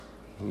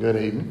Good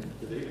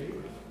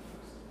evening.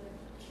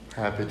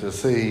 Happy to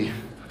see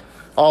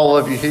all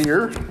of you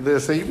here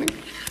this evening.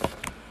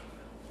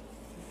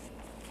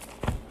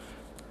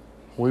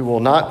 We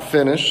will not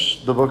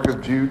finish the book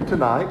of Jude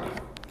tonight,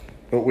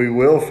 but we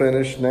will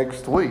finish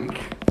next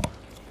week.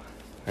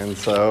 And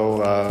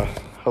so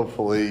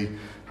hopefully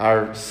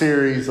our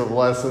series of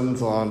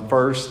lessons on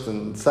 1st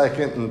and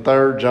 2nd and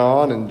 3rd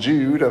John and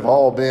Jude have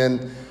all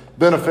been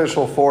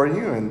beneficial for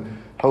you,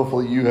 and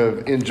hopefully you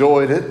have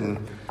enjoyed it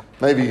and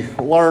maybe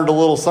learned a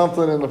little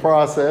something in the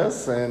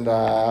process, and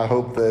I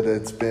hope that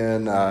it's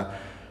been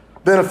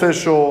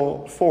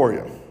beneficial for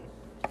you.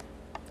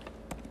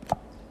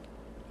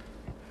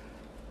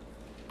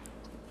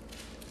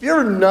 Have you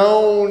ever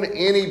known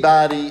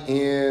anybody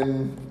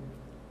in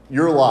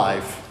your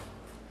life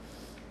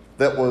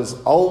that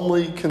was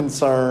only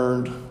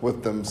concerned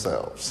with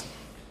themselves?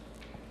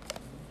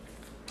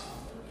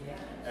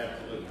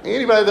 Absolutely.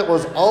 Anybody that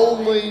was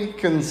only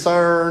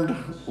concerned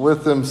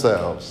with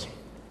themselves?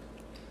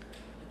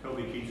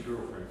 Toby Keith's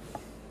girlfriend.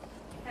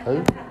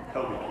 Who?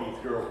 Toby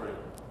Keith's girlfriend.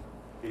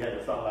 He had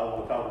a song I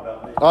want to talk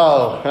about me.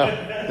 Oh,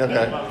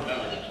 okay.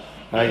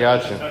 I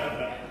got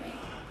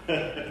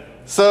you.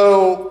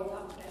 So,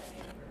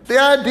 the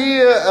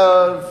idea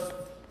of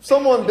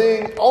someone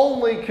being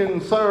only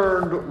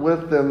concerned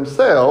with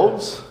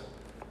themselves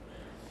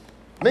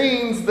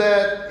means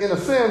that, in a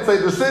sense, a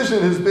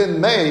decision has been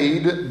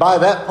made by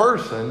that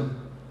person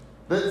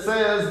that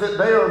says that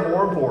they are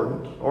more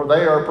important, or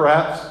they are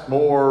perhaps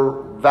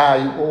more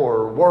valuable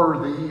or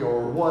worthy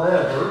or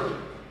whatever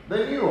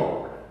than you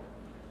are.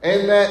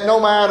 And that no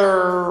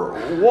matter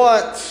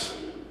what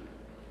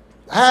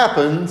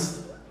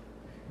happens,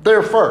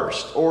 they're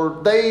first, or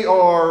they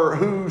are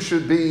who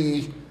should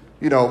be,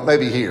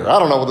 maybe here. I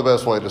don't know what the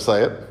best way to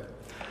say it.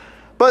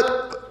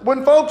 But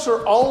when folks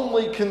are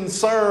only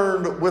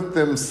concerned with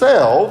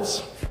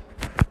themselves,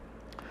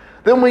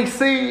 then we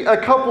see a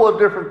couple of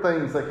different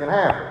things that can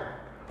happen.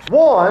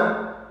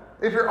 One,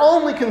 if you're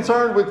only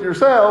concerned with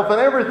yourself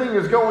and everything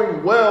is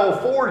going well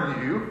for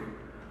you,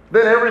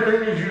 then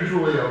everything is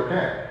usually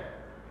okay.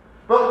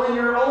 But when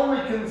you're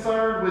only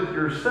concerned with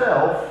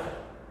yourself,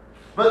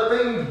 but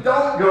things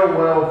don't go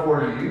well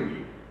for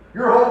you,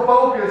 your whole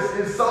focus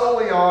is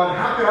solely on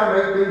how can I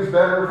make things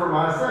better for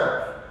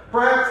myself,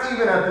 perhaps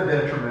even at the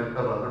detriment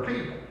of other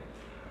people.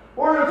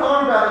 What we're going to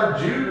talk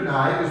about in Jude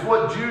tonight is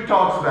what Jude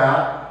talks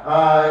about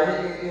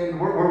in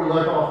where we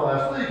left off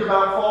last week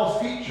about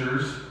false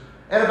teachers,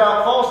 and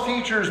about false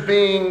teachers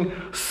being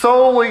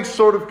solely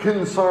sort of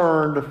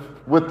concerned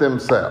with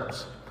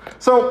themselves.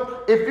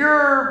 So if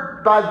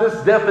you're, by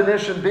this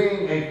definition,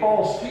 being a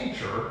false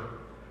teacher,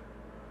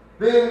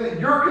 then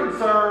your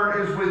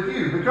concern is with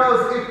you.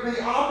 Because if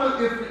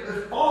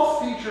a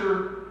false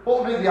teacher,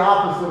 what would be the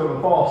opposite of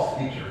a false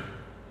teacher?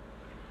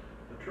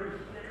 A true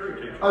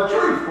teacher. A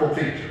truthful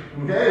teacher.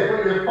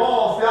 Okay? If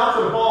false, the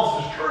opposite of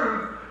false is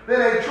truth,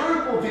 then a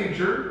truthful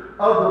teacher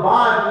of the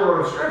Bible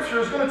or of Scripture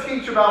is going to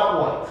teach about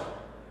what?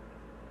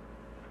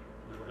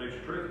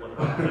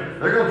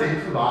 They're going to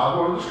teach the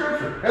Bible or the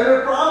Scripture. And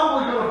they're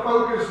probably going to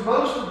focus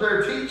most of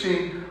their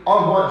teaching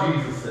on what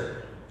Jesus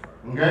said.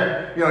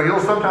 Okay? You'll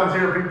sometimes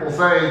hear people say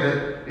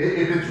that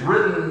if it's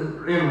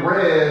written in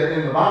red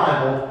in the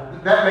Bible,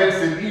 that makes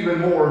it even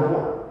more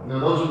important.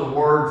 Those are the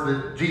words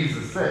that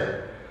Jesus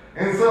said.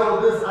 And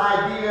so this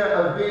idea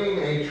of being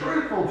a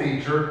truthful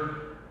teacher,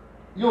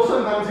 you'll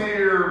sometimes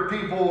hear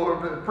people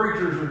or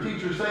preachers or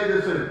teachers say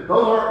this, and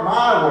those aren't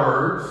my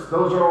words,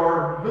 those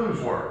are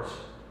whose words?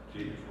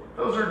 Jesus' words.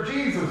 Those are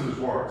Jesus'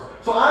 words.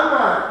 So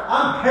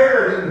I'm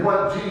parroting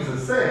what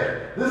Jesus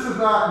said. This is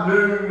not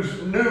new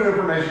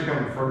information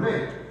coming from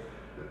me.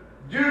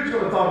 Jude's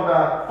going to talk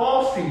about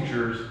false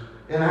teachers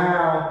and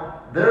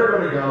how they're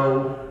going to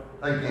go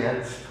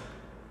against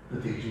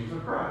the teachings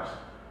of Christ.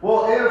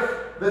 Well,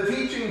 if the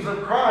teachings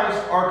of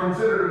Christ are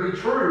considered to be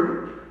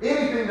true,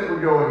 anything that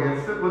would go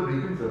against it would be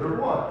considered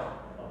what?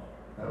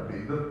 That would be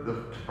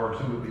the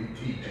person would be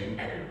teaching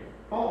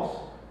false.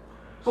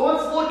 So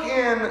let's look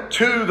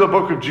into the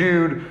book of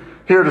Jude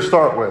here to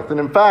start with. And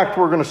in fact,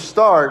 we're going to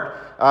start,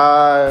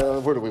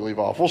 where do we leave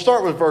off? We'll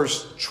start with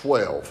verse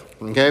 12,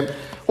 okay?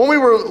 When we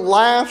were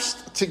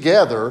last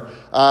together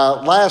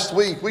last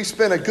week, we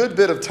spent a good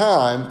bit of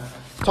time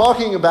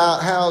talking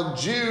about how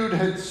Jude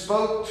had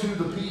spoke to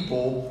the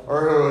people,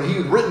 or he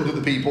had written to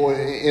the people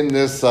in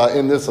this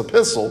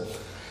epistle.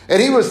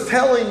 And he was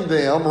telling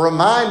them,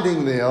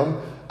 reminding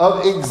them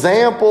of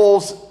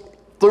examples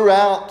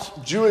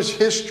throughout Jewish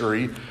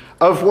history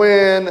of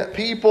when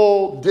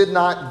people did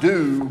not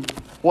do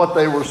what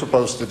they were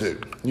supposed to do.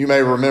 You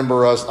may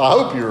remember us, I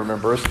hope you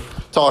remember us,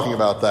 talking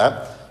about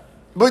that.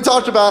 We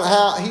talked about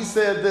how he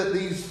said that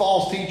these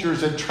false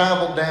teachers had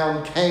traveled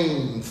down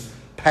Cain's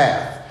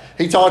path.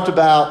 He talked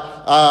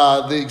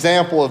about the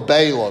example of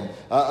Balaam,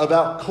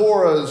 about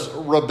Korah's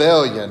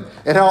rebellion,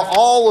 and how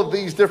all of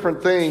these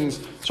different things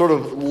sort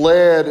of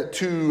led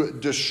to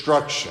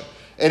destruction.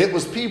 And it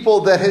was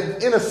people that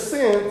had, in a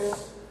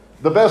sense,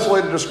 the best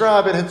way to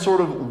describe it, had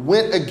sort of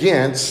went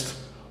against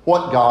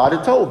what God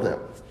had told them.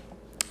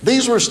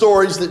 These were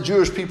stories that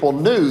Jewish people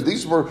knew.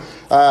 These were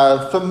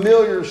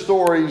familiar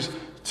stories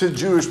to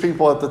Jewish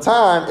people at the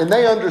time, and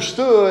they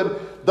understood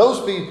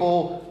those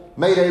people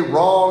made a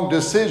wrong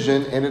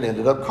decision and it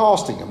ended up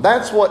costing them.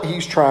 That's what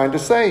he's trying to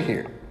say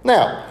here.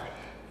 Now,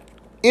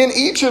 in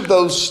each of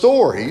those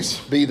stories,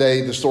 be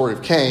they the story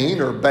of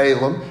Cain or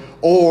Balaam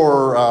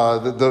or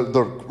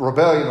the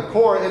rebellion of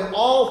Korah, in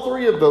all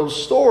three of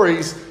those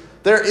stories,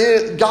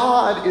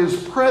 God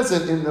is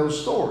present in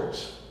those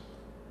stories.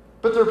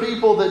 But there are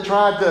people that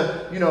tried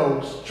to,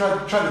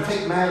 try to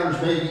take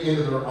matters maybe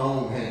into their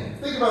own hands.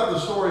 Think about the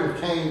story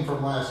of Cain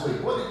from last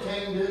week. What did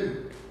Cain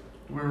do?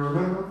 Do we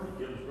remember?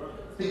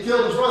 He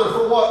killed his brother.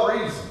 For what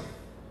reason?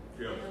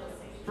 Jealousy.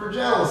 For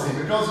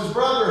jealousy. Because his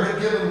brother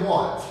had given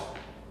what?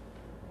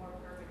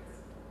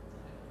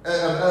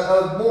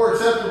 A more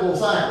acceptable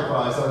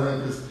sacrifice, I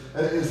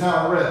think, is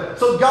how I read.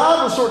 So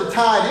God was sort of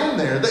tied in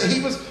there. That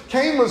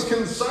Cain was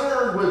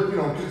concerned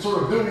with,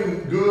 sort of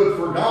doing good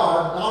for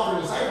God,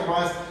 offering a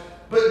sacrifice.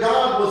 But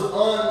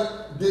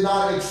God did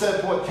not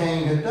accept what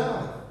Cain had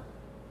done.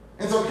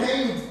 And so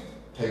Cain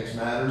takes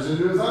matters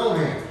into his own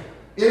hands.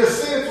 In a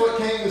sense, what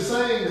Cain is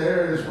saying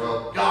there is,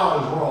 well,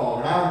 God is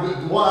wrong.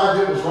 And what I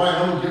did was right.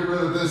 I'm going to get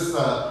rid of this,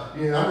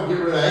 I'm going to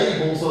get rid of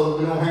Abel so that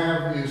we don't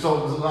have,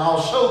 so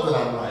I'll show that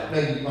I'm right.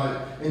 Maybe you might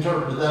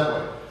interpret it that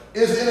way.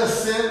 Is in a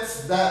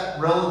sense that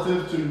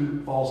relative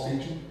to false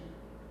teaching?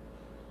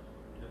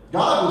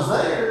 God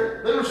was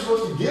there. They were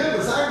supposed to give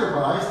the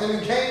sacrifice, and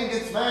then Cain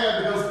gets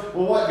mad because,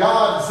 well, what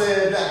God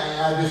said,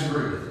 I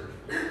disagree with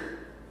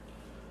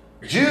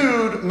it.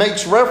 Jude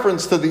makes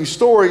reference to these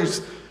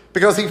stories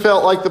because he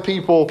felt like the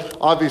people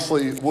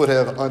obviously would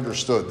have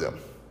understood them.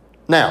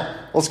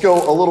 Now, let's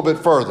go a little bit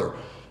further.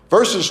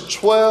 Verses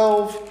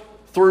 12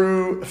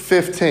 through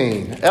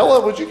 15.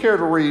 Ella, would you care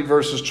to read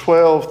verses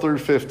 12 through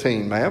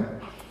 15, ma'am?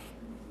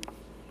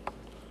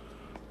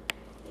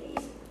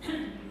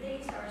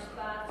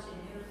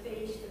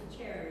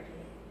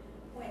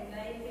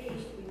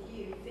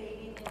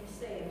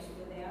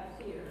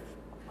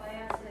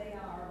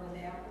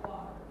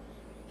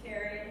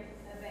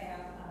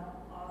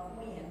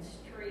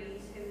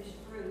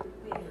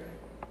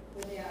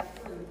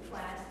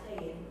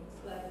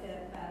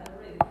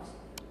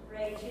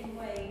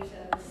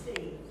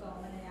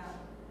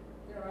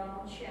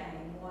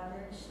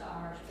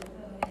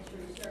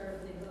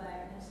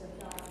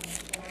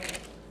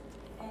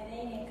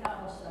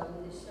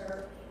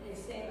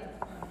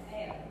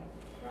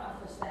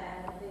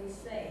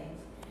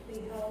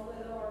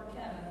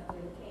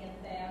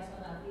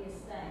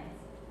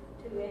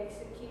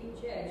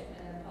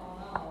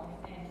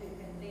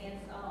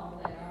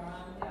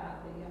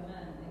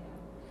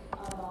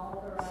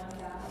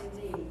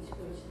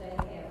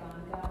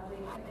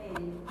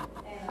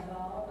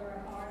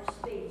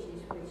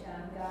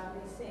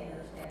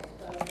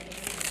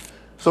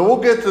 So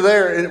we'll get to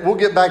there, and we'll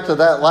get back to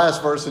that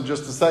last verse in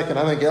just a second.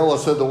 I think Ella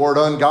said the word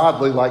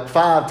ungodly like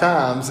 5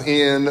 times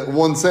in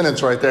one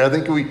sentence right there. I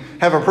think we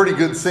have a pretty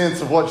good sense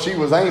of what she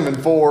was aiming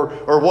for,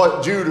 or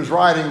what Jude is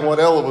writing,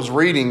 what Ella was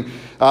reading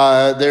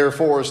there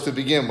for us to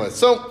begin with.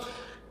 So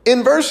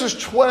in verses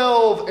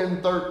 12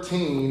 and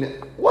 13,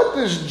 what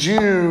does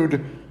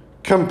Jude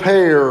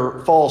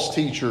compare false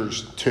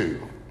teachers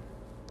to?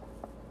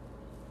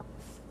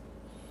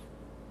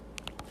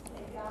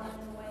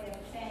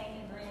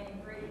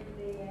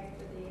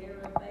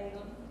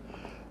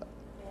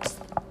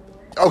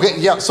 Okay,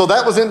 yeah, so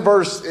that's in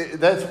verse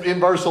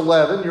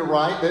 11, you're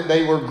right, that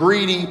they were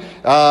greedy,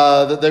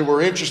 that they were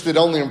interested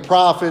only in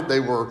profit, they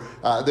were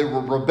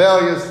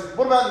rebellious.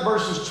 What about in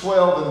verses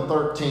 12 and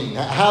 13?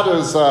 How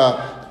does...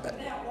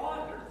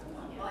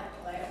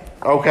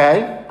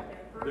 Okay.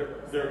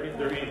 They're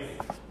empty.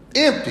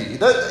 Empty.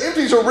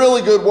 Empty is a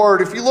really good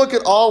word. If you look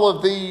at all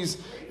of these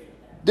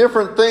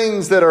different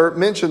things that are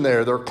mentioned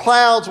there, they're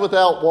clouds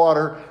without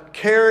water,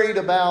 carried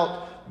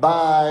about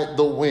by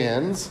the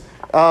winds.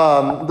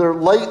 They're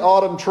late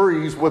autumn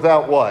trees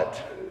without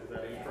what?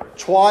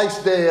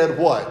 Twice dead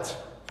what?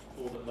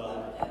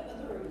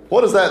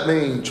 What does that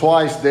mean?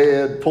 Twice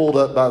dead, pulled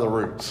up by the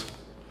roots.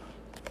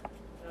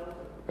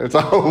 It's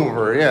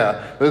over,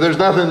 yeah. There's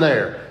nothing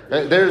there.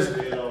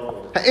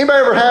 Anybody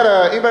ever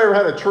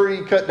had a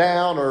tree cut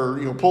down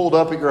or pulled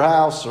up at your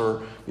house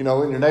or in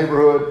your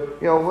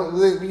neighborhood?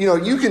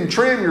 You can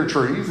trim your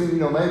trees and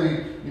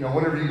maybe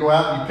whenever you go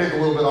out you pick a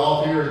little bit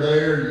off here or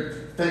there. You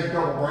take a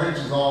couple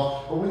branches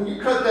off, but when you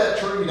cut that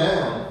tree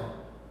down,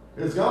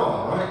 it's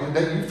gone, right? And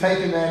then you've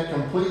taken that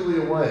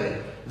completely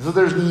away. So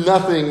there's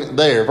nothing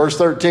there. Verse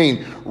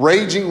 13,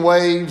 raging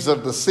waves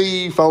of the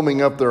sea,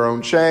 foaming up their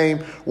own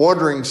shame,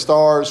 wandering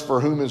stars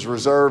for whom is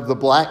reserved the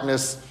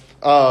blackness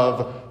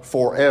of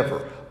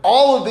forever.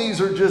 All of these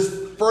are just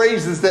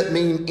phrases that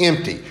mean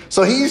empty.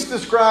 So he's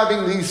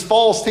describing these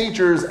false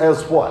teachers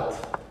as what?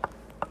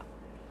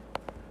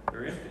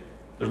 They're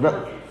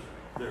empty.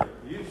 They're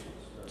useless.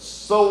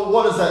 So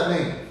what does that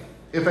mean?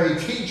 If a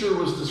teacher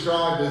was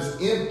described as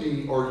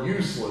empty or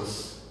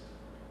useless,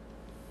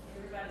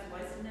 everybody's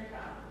wasting their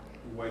time.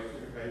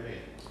 Wasting their time.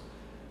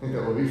 I think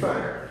that would be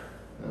fair.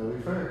 That would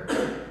be fair.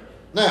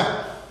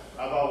 Now,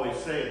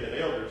 always said that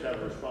elders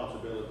have a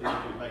responsibility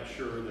to make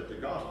sure that the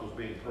gospel's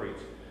being preached.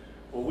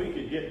 Well, we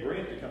could get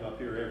Brent to come up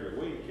here every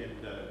week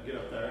and get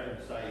up there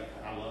and say,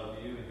 I love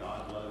you and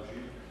God loves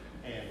you,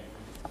 and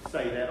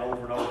say that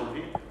over and over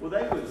again. Well,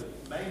 they would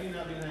maybe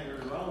not be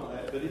anything wrong with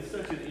that, but it's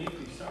such an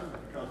empty sermon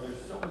because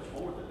there's so much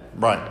more than that.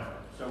 Right.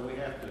 So we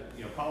have to,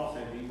 Paul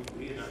said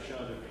he had not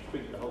shown to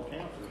speak the whole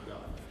counsel of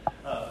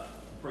God.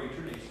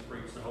 Preacher needs to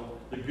preach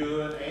the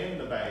good and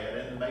the bad,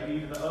 and maybe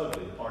even the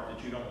ugly, the part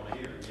that you don't want to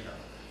hear.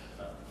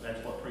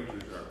 That's what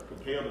preachers are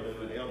compelled to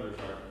do, and elders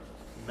are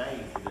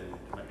made to do,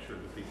 to make sure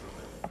the people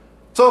are saved.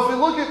 So if we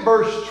look at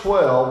verse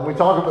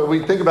 12, we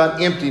think about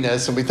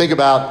emptiness, and we think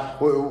about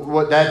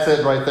what Dad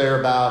said right there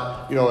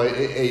about,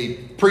 a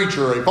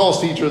preacher, a false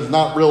teacher is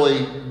not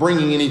really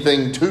bringing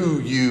anything to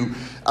you.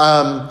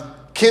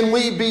 Can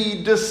we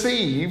be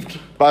deceived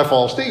by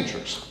false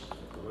teachers?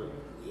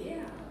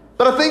 Yeah.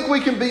 But I think we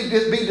can be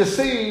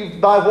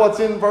deceived by what's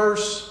in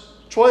verse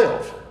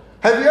 12.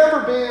 Have you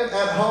ever been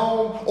at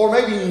home, or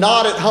maybe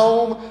not at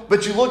home,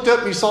 but you looked up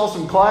and you saw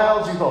some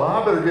clouds, you thought,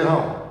 I better get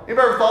home. You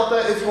ever thought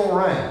that? It's going to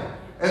rain.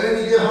 And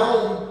then you get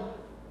home,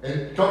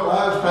 and a couple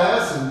hours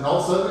pass, and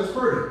all of a sudden it's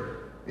pretty.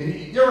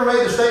 And you ever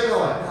made a statement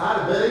like, I'd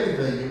have bet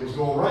anything it was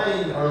going to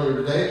rain earlier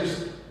today.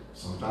 Just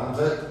sometimes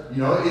that,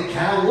 it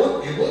kind of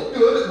looked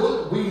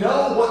good. We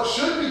know what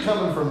should be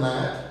coming from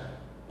that,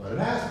 but it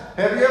hasn't.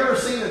 Have you ever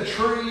seen a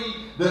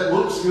tree that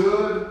looks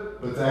good,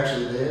 but it's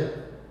actually dead?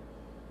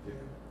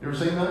 You ever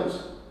seen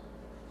those?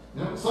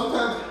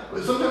 Sometimes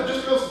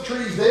just because the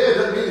tree's dead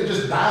doesn't mean it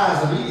just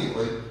dies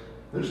immediately.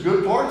 There's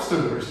good parts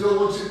to it. It still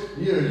looks,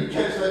 you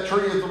catch that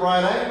tree at the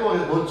right angle,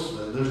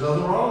 there's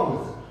nothing wrong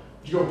with it.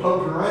 You go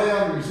poking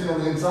around, or you see on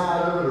the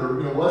inside of it,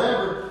 or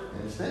whatever,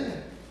 and it's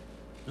dead.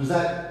 Does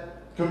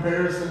that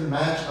comparison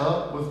match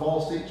up with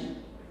false teaching?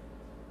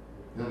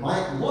 It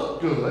might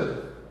look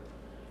good,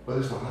 but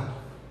it's not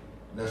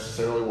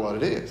necessarily what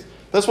it is.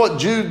 That's what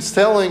Jude's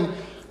telling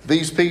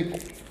these people.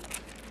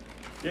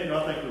 Yeah,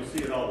 I think we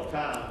see it all the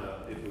time.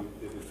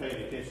 If we're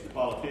paying attention to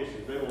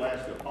politicians, they will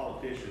ask a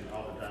politician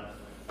oftentimes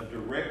a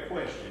direct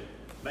question,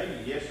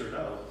 maybe yes or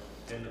no,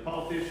 and the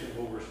politician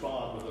will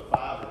respond with a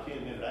 5 or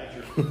 10 minute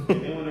answer.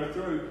 And then when they're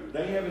through,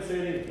 they haven't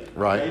said anything.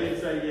 Right. They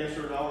didn't say yes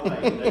or no, or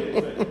maybe they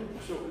didn't say.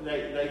 So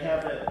they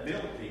have that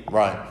ability,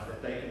 right,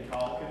 that they can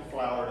talk and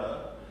flower it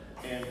up,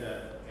 and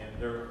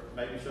they're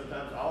maybe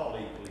sometimes all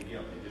equally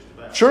guilty, just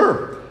about.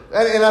 Sure,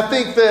 and I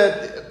think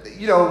that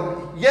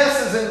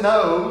yeses and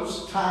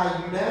nos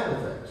tie you down to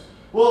things.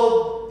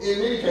 Well, in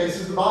many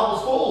cases, the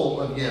Bible's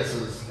full of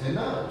yeses and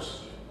nos.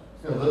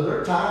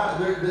 They're tied.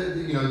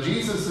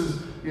 Jesus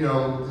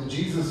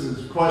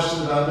is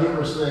questioned about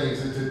numerous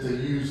things. To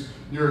use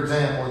your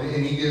example,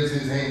 and he gives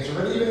his answer.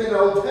 And even in the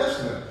Old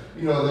Testament,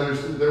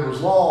 there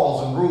was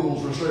laws and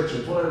rules,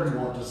 restrictions, whatever you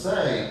want to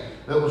say,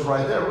 that was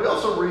right there. We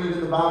also read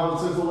in the Bible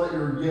it says, "To let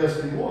your yes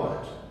be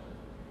what,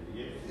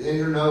 and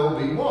your no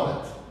be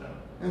what."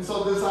 And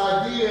so this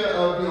idea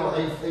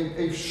of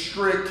a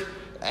strict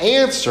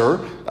answer,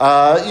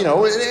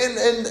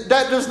 and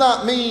that does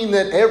not mean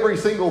that every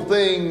single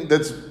thing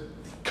that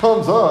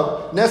comes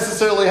up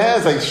necessarily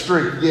has a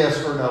strict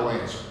yes or no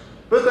answer.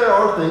 But there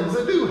are things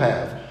that do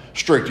have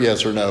strict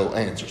yes or no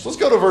answers. Let's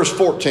go to verse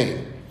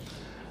 14.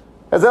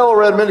 As Ella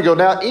read a minute ago,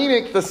 now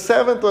Enoch, the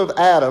seventh of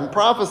Adam,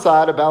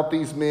 prophesied about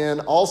these men,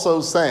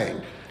 also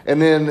saying,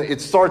 and then it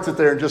starts it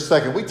there in just a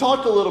second. We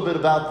talked a little bit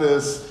about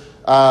this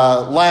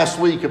last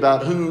week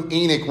about who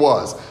Enoch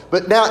was.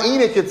 But now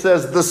Enoch, it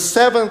says, the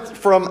seventh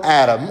from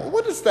Adam.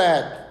 What does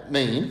that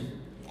mean?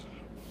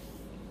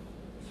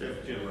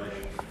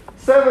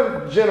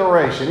 Seventh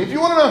generation. If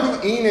you want to know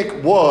who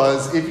Enoch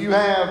was, if you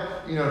have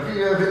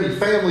any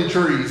family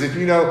trees,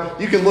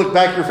 you can look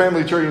back your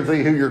family tree and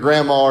see who your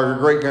grandma or your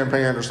great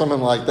grandparent or something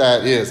like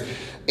that is.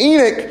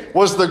 Enoch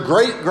was the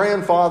great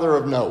grandfather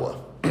of Noah.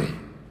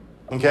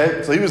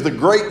 Okay, so he was the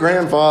great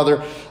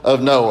grandfather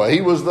of Noah.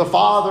 He was the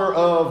father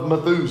of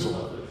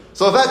Methuselah.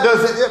 So if that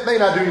it may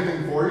not do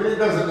anything for you. It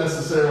doesn't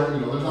necessarily,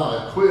 there's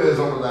not a quiz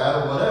over that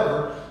or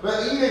whatever.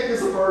 But Enoch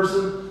is a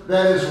person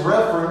that is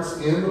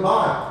referenced in the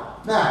Bible.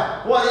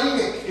 Now, what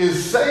Enoch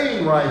is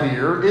saying right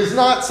here is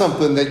not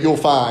something that you'll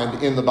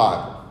find in the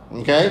Bible.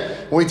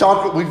 Okay, we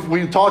talked a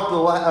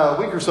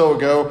week or so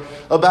ago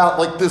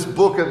about this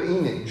book of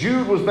Enoch.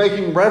 Jude was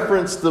making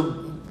reference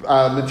to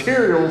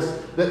materials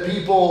that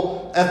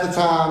people at the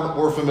time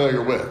were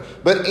familiar with.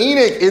 But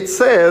Enoch, it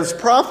says,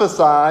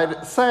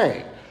 prophesied,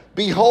 saying,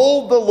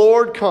 "Behold, the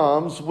Lord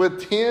comes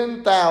with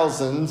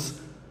 10,000s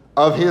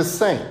of his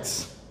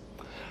saints."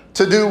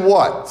 To do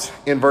what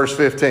in verse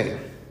 15?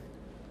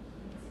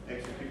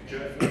 Execute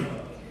judgment.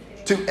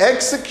 To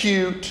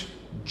execute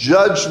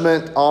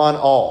judgment on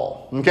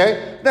all.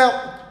 Okay?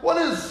 Now,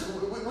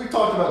 we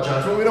talked about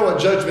judgment. We know what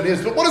judgment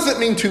is, but what does it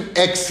mean to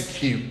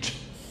execute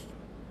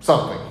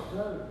something?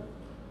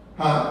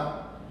 Huh?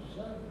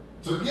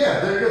 So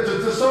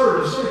to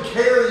serve, to sort of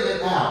carry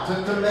it out,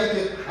 to make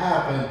it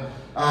happen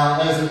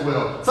as it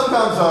will.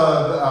 Sometimes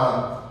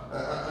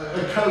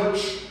a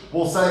coach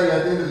will say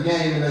at the end of the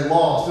game and they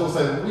lost, he'll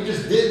say, "We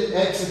just didn't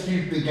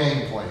execute the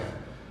game plan."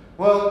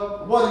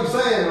 Well, what he's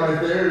saying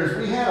right there is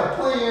we had a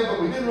plan,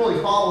 but we didn't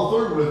really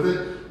follow through with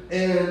it,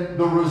 and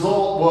the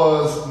result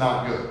was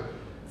not good.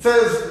 It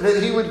says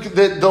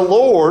that the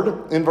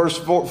Lord, in verse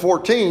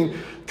 14,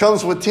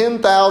 comes with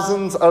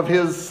 10,000s of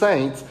his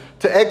saints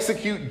to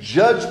execute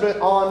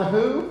judgment on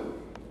who?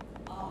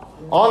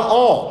 On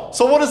all.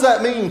 So what does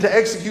that mean, to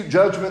execute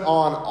judgment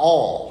on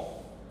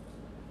all?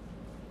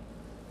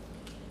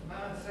 Mine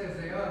says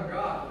the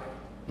ungodly.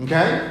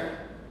 Okay?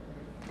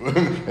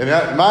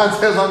 And mine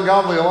says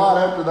ungodly a lot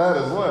after that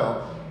as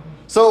well.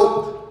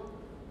 So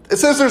it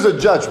says there's a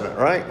judgment,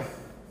 right?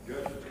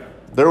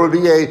 There would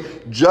be a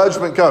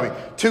judgment coming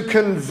to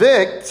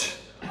convict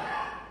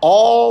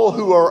all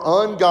who are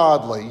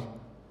ungodly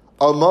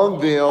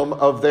among them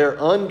of their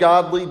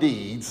ungodly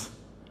deeds,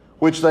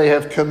 which they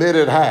have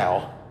committed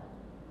how?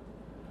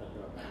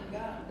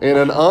 In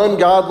an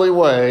ungodly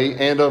way,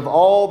 and of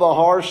all the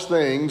harsh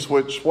things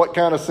which, what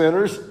kind of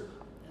sinners?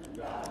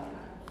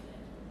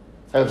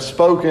 Have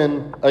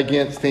spoken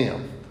against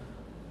him.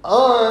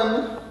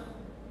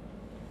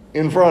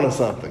 In front of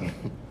something.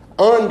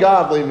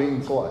 Ungodly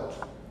means what?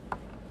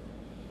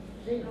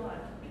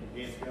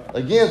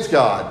 Against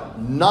God.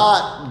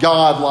 Not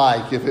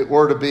God-like, if it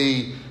were to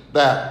be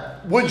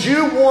that. Would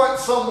you want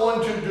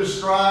someone to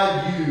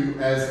describe you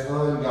as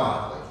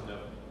ungodly? No.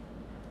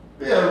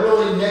 Yeah, a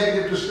really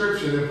negative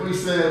description if we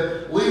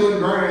said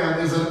Leland Graham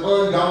is an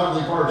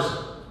ungodly person.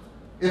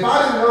 If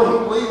I didn't know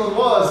who Leland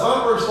was,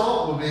 my first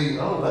thought would be,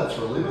 oh, that's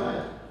really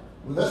bad.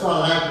 Well, that's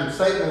not an accurate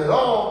statement at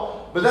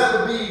all, but that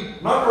would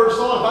be my first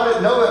thought. If I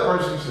didn't know that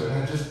person,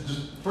 you'd say,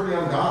 just pretty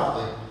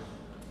ungodly.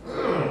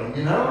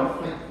 You know?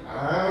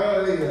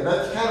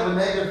 That's kind of a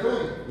negative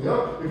thing. You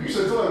know? If you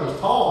said somebody was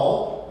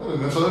tall, that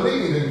doesn't necessarily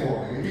mean anything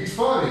for me. If he's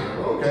funny,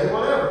 okay,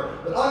 whatever.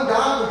 But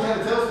ungodly kind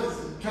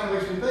of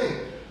makes me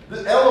think.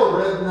 Ella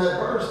read in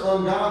that verse,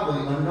 ungodly,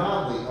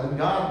 ungodly,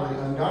 ungodly,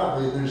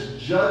 ungodly. There's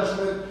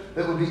judgment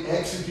that would be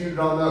executed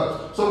on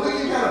those. So we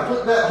can kind of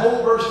put that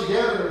whole verse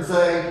together and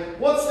say,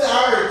 what's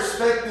our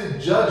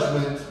expected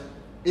judgment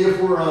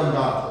if we're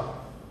ungodly?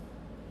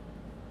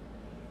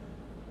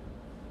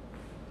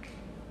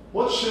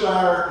 What should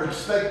our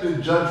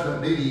expected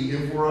judgment be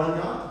if we're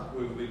ungodly?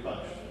 We will be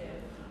punished.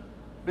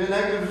 Be a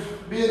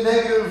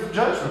negative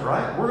judgment,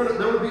 right?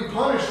 There would be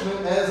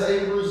punishment as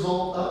a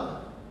result of it.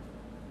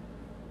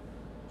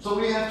 So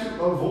we have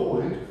to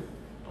avoid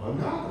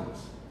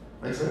ungodliness.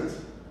 Make sense?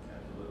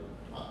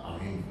 I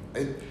mean,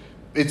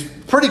 it's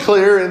pretty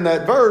clear in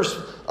that verse,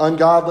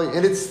 ungodly,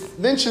 and it's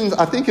mentioned,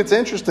 I think it's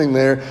interesting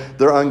there,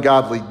 their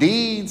ungodly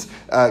deeds,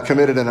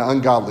 committed in an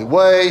ungodly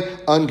way,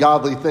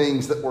 ungodly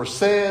things that were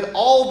said.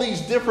 All these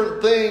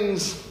different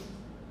things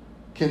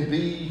can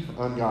be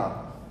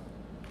ungodly.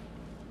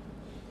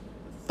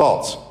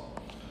 Thoughts?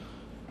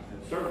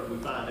 And certainly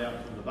we find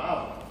out from the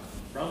Bible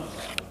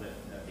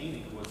that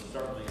Enoch was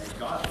certainly a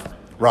godly man.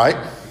 Right.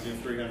 He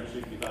lived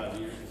 365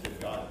 years and said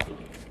God took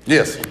him.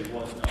 Yes. And he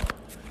was not.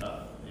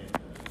 And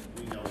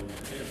we know he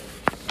was heaven.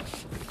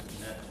 And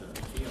that's,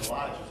 he and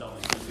Elijah's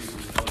only two people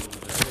who know he was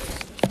there.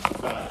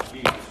 Besides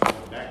Jesus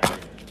going back there,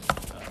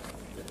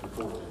 that's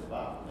recorded in the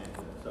Bible. And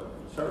so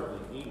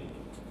certainly Enoch,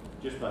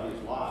 just by his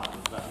life,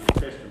 by his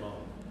testimony,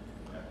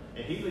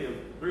 and he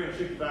lived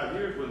 365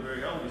 years, wasn't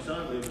very old. His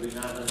son lived to be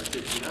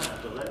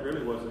 969, so that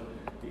really wasn't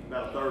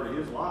about a third of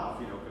his life,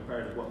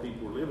 compared to what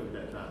people were living at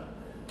that time.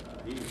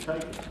 He was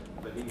taken,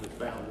 but he was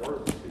found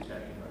worthy to be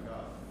taken by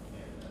God.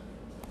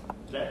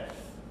 And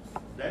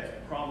that's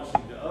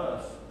promising to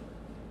us.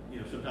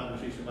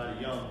 Sometimes we see somebody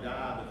young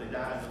die, but they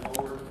die in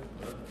the Lord.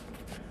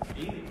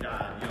 Enoch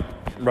died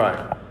young.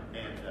 Right.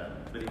 And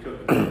but he took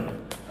it.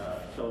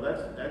 So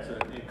that's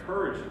an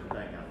encouraging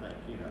thing, I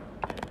think.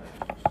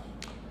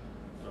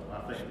 So I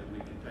think that we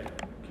can take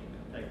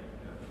it.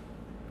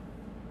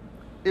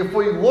 If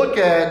we look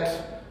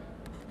at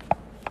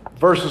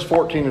verses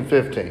 14 and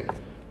 15,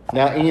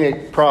 now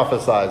Enoch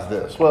prophesies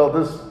this. Well,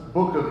 this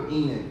book of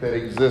Enoch that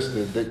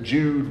existed, that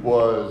Jude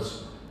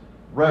was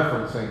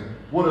referencing,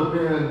 would have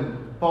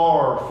been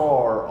far,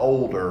 far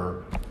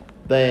older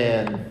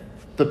than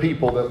the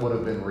people that would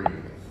have been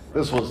reading it.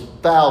 This was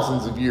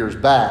thousands of years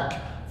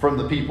back from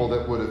the people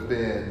that would have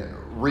been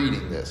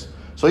reading this.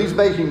 So he's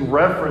making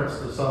reference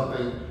to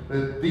something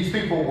that these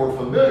people were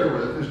familiar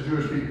with, this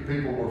Jewish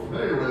people were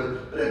familiar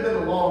with, but it had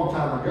been a long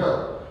time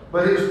ago.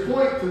 But his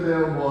point to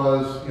them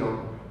was,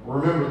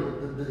 remember,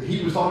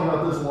 he was talking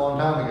about this a long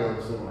time ago,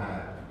 it's still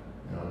happening.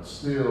 It's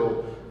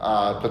still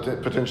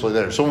potentially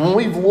there. So when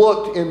we've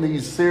looked in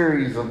these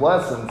series of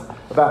lessons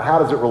about how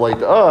does it relate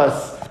to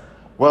us,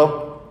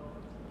 well,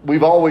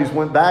 we've always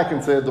went back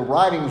and said the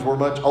writings were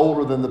much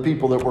older than the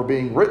people that were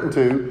being written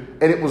to,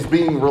 and it was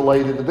being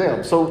related to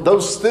them. So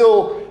those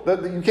still,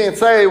 that you can't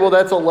say, well,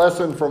 that's a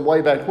lesson from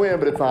way back when,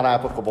 but it's not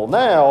applicable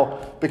now,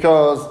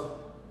 because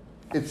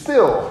it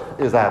still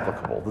is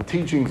applicable. The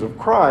teachings of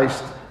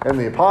Christ and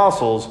the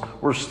apostles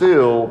were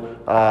still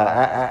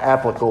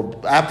applicable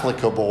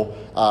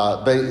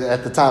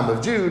at the time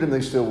of Jude, and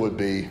they still would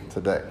be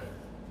today.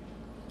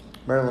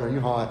 Marilyn, are you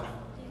hot?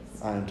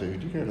 I am too.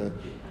 Do you care to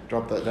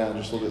drop that down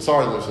just a little bit?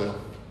 Sorry, Lucille.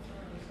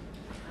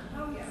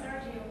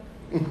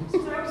 All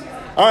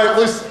right,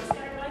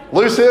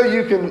 Lucille,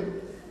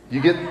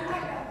 you get,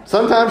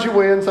 sometimes you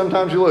win,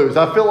 sometimes you lose.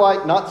 I feel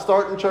like not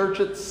starting church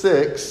at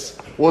 6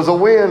 was a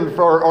win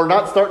or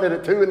not starting it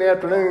at 2 in the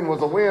afternoon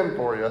was a win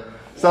for you.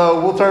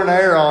 So we'll turn the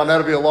air on.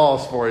 That'll be a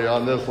loss for you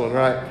on this one,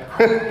 right?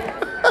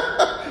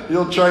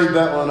 You'll trade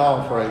that one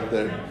off right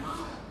there.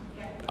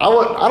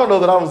 I don't know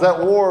that I was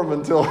that warm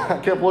until I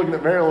kept looking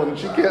at Marilyn and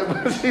she kept.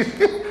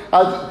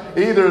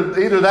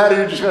 Either that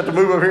or you just got to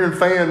move over here and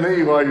fan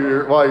me while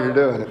you're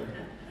doing it.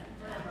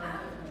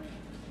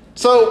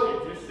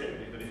 So,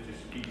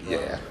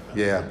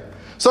 yeah.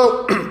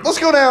 So let's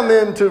go down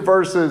then to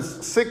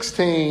verses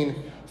 16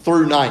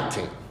 through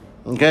 19.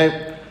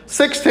 Okay,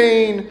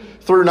 16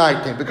 through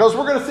 19, because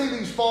we're going to see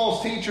these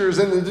false teachers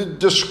and the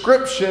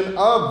description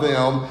of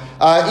them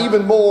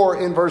even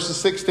more in verses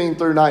 16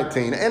 through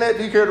 19. And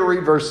if you care to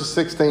read verses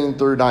 16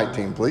 through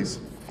 19, please.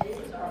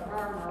 These are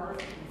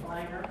murmurers,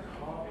 complainers,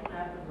 walking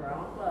after their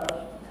own lust,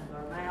 and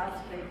their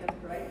mouths speaketh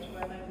great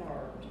swelling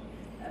words,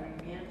 having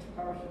men's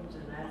persons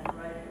in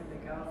admiration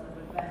because of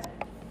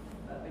advantage.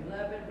 But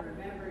beloved,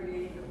 remember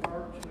ye the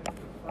words which were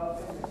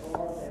spoken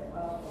before the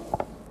apostles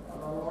of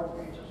our Lord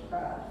Jesus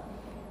Christ.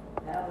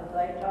 Now that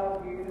they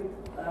told you,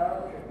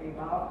 thou should be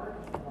mockers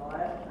in the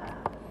last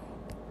time,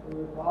 who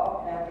would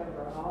walk after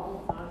their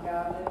own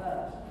ungodly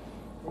lust.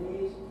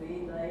 These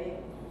be they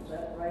who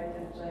separate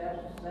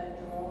themselves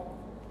sensual,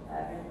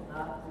 having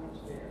not the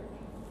Spirit.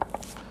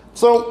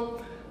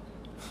 So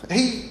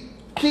he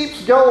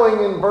keeps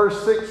going in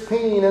verse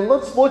 16, and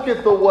let's look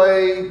at the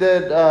way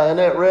that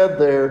Annette read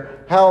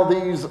there, how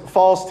these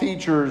false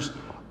teachers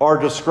are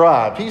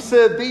described. He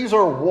said these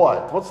are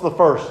what? What's the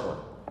first one?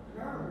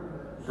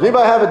 Does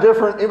anybody have a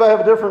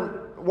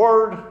different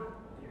word?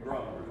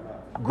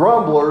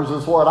 Grumblers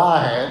is what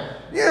I had.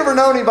 You ever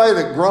know anybody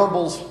that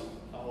grumbles?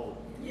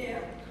 Yeah.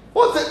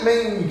 What's it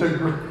mean to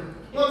grumble?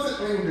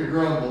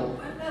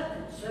 When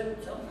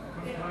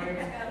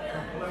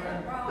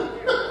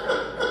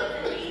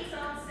the heat's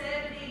on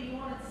 70 and you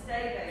want it to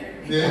stay there.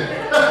 Yeah.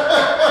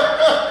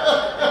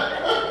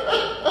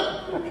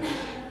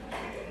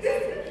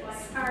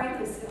 Sorry,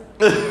 Lucille.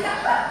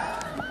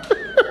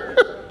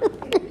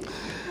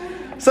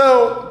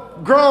 So,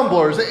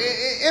 grumblers,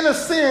 in a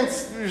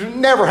sense,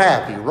 never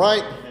happy,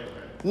 right?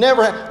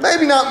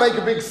 Maybe not make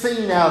a big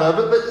scene out of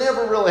it, but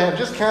never really have,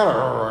 just kind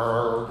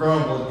of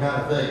grumbling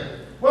kind of thing.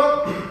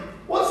 Well,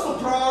 what's the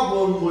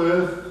problem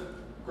with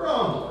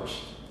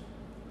grumblers?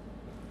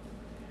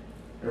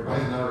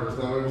 Everybody's nervous.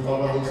 Now we're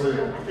talking about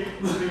Lucille.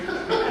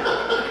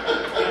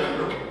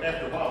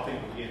 After a while,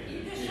 people get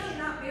You just should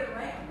not be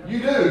around. You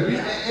do.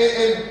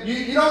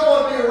 You don't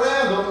want to be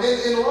around them.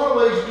 In a lot of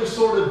ways, you just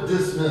sort of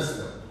dismiss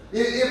them.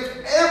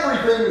 If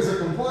everything is a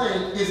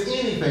complaint, is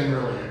anything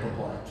really a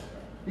complaint?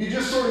 You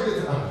just sort of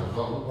get to,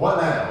 what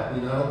now?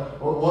 You know,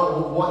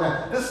 what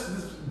now? This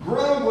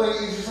grumbling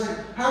is just like,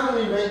 how do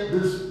we make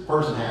this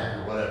person happy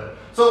or whatever?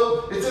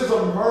 So it says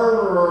a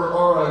murmurer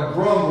or a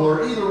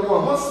grumbler, either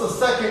one. What's the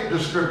second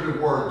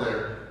descriptive word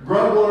there?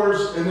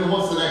 Grumblers, and then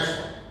what's the next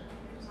one?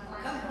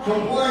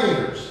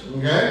 Complainers.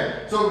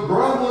 Okay? So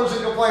grumblers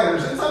and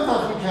complainers. And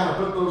sometimes we kind of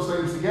put those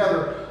things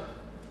together.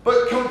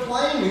 But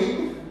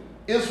complaining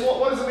is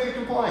what does it mean to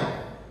complain?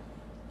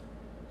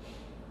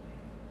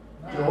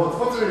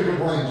 What's it mean to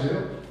complain,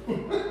 Jim?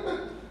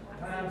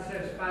 Time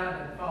says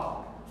finding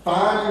fault.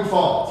 Finding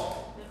fault.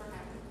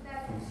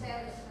 Nothing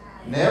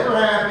satisfied. Never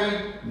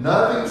happy,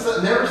 never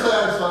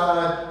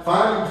satisfied,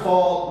 finding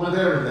fault with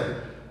everything.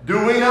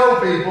 Do we know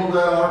people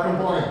that are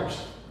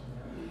complainers?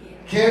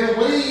 Can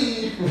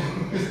we,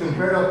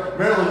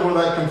 Marilyn wore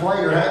that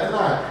complainer hat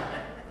tonight.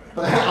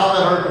 I'll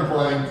let her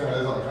complain.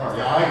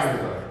 Yeah, I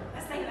agree with her. I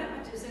was thinking about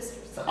my two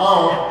sisters.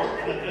 Oh.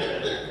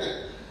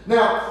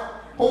 Now,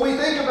 when we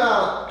think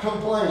about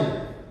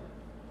complaining,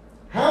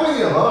 how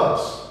many of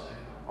us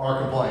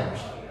are complainers?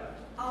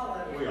 All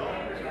of you.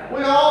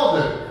 We all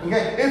do.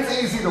 Okay? It's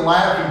easy to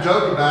laugh and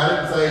joke about it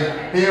and say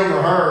him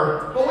or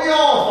her, but we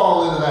all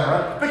fall into that,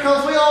 right?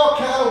 Because we all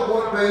kind of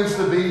want things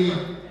to be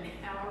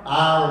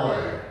our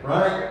way,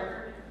 right?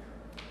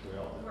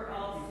 We're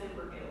all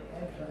super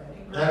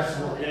guilty.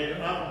 Absolutely.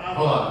 I'm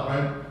Hold on,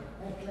 right?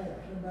 That's like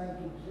somebody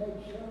can say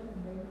something,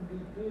 maybe be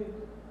good,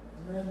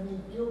 and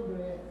underneath your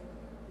breath,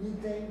 you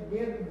think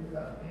different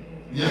about it.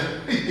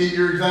 Yeah,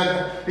 you're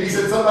exactly. He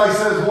said somebody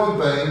says one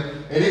thing,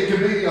 and it could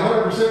be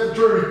 100% the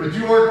truth, but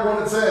you weren't the one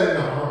that said it.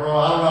 I don't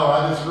know.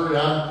 I disagree.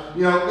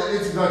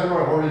 It's exactly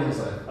right. What are you going to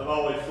say? I've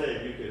always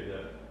said you could,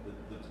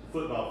 the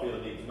football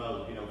field needs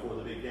mowed, for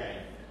the big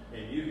game.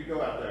 And you could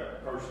go out there,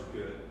 a person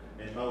could,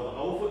 and mow the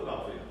whole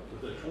football field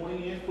with a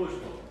 20-inch push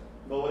mower.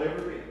 Mow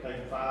whatever it is,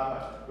 take 5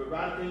 hours. But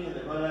right at the end,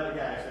 they run out of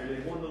gas. They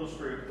leave one little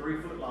strip,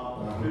 3 foot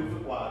long, 2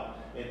 foot wide.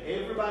 And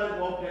everybody that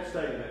walked that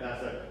stadium and I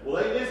said,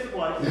 well, they missed the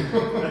place.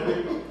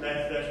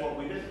 that's what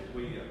we did.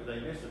 They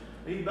missed it.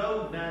 He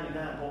mowed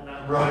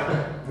 99.9%. Right.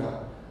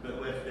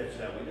 But that's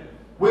how we do it.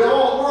 We're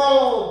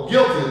all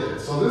guilty of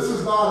this. So this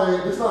is not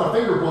a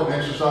finger pointing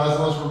exercise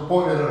unless we're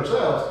pointing at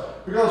ourselves,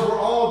 because we're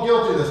all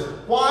guilty of this.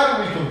 Why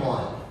do we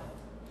complain?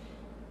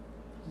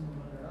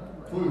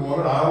 We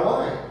want it our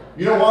way.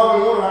 You know why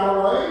we want it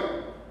our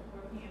way?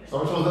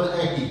 Starts with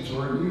an H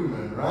or a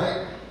human,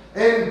 right?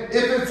 And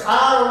if it's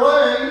our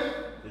way,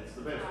 It's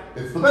the best.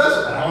 it's the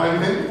best. I don't have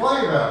anything to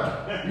complain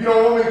about. You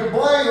don't want me to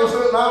complain, let's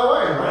do it my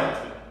way, right?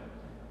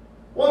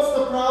 What's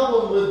the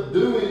problem with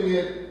doing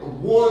it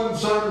one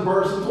certain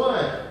person's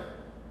way?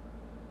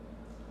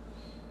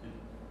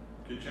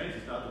 Good chance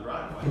it's not the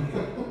right way.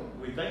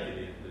 We think it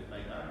is, but it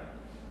may not.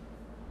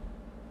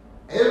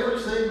 Every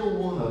single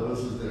one of us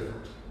is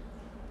different.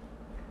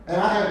 And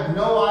I have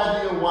no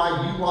idea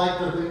why you like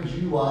the things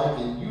you like,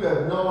 and you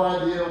have no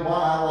idea why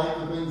I like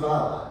the things I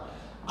like.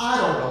 I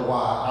don't know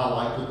why I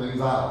like the things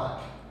I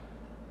like.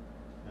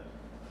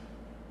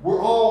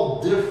 We're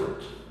all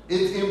different.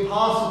 It's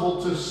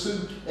impossible to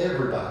suit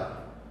everybody.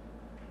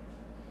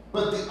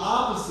 But the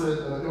opposite,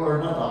 or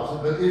not the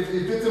opposite, but if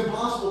it's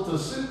impossible to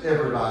suit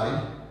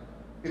everybody,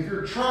 if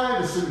you're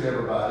trying to suit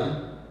everybody,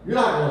 you're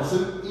not going to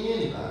suit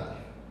anybody.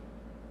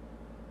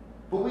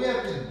 But we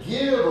have to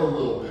give a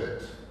little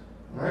bit,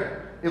 right?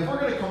 If we're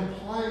going to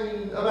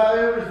complain about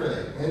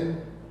everything,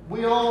 and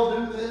we all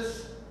do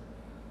this,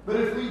 but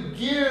if we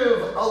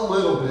give a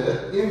little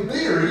bit, in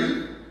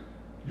theory,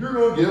 you're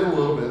going to give a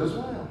little bit as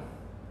well,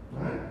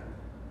 right?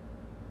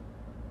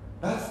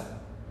 That's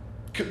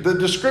the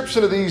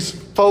description of these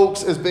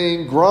folks as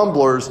being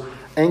grumblers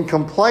and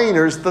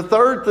complainers. The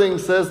third thing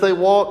says they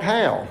walk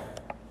how?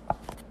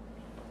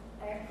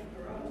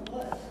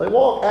 They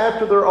walk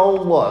after their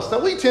own lust. Now,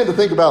 we tend to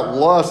think about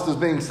lust as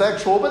being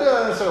sexual, but it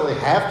doesn't necessarily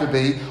have to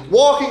be.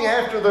 Walking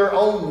after their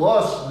own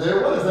lust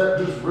there, what is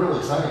that just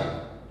really saying?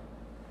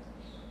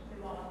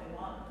 They want what they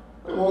want.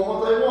 They want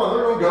what they want.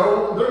 They're going to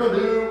go, they're going to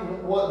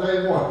do what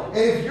they want. And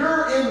if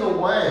you're in the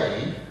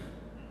way,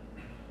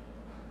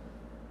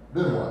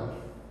 then what?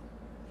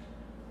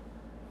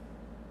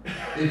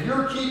 If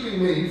you're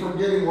keeping me from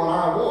getting what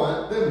I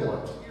want, then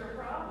what? You're a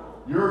problem.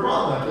 You're a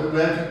problem.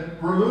 I have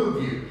to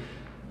remove you.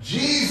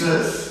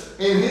 Jesus,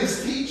 in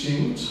his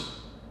teachings,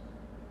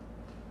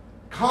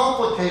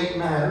 complicate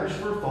matters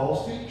for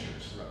false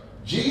teachers.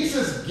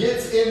 Jesus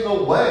gets in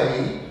the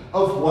way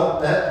of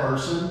what that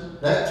person,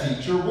 that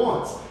teacher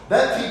wants.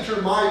 That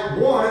teacher might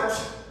want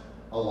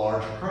a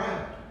larger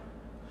crowd.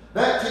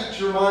 That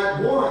teacher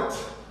might want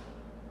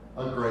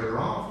a greater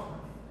offering.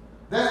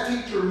 That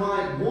teacher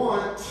might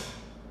want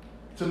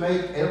to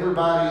make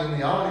everybody in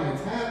the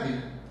audience happy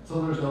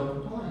so there's no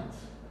complaints.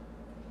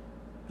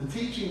 The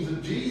teachings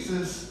of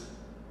Jesus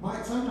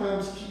might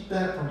sometimes keep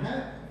that from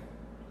happening.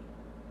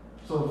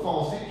 So the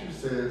false teacher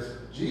says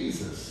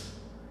Jesus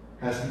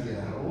has to get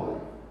out of the way.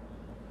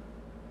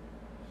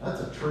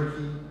 That's a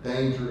tricky,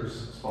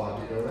 dangerous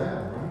spot to go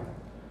down, right?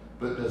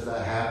 But does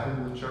that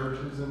happen with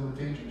churches and with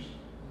teachers?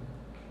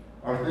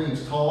 Are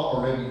things taught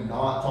or maybe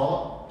not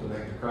taught to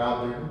make the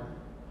crowd bigger?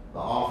 The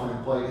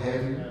offering plate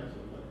heavier?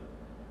 Absolutely.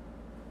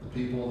 The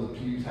people in the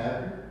pews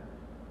happier?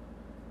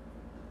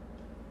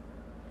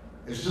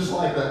 It's just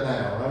like that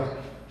now, right?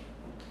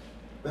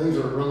 Things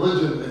are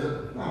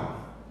religion. No.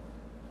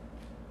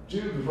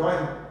 Jude was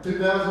writing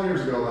 2,000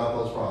 years ago about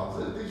those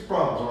problems. These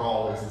problems are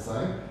always the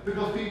same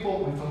because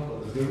people, we talked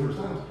about this numerous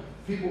times,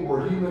 people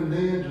were human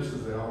then just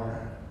as they are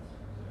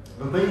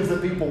now. The things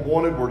that people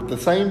wanted were the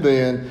same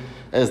then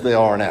as they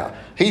are now.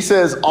 He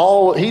says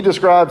he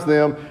describes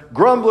them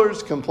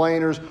grumblers,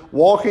 complainers,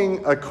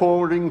 walking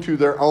according to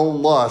their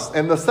own lust.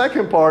 And the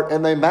second part,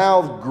 and they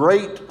mouth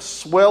great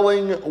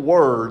swelling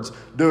words,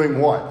 doing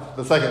what?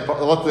 The second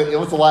part,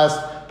 what's the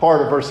last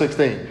part of verse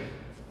 16?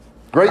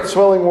 Great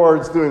swelling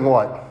words doing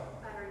what?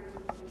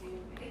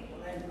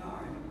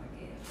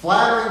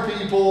 Flattering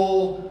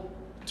people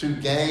to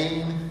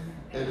gain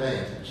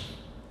advantage.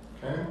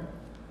 Okay?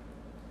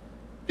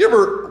 You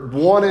ever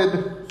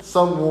wanted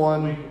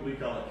someone? We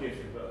call it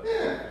kissing butt.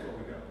 Yeah. That's what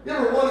we call it. You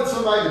ever wanted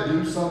somebody to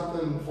do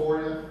something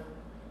for you?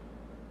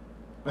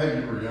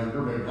 Maybe you were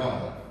younger, maybe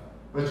not.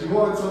 But you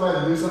wanted somebody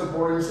to do something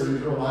for you, so you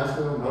were real nice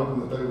to them,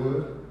 hoping that they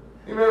would.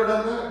 You ever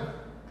done that?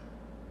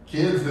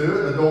 Kids do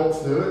it,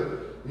 adults do it.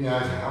 You know,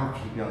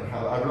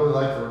 I really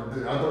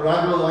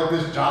like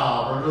this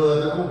job, I'm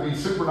going to be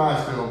super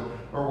nice to them,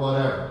 or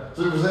whatever.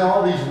 So we say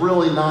all these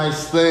really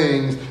nice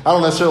things. I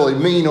don't necessarily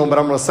mean them, but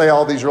I'm going to say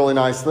all these really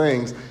nice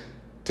things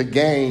to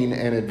gain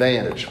an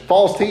advantage.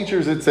 False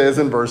teachers, it says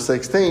in verse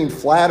 16,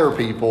 flatter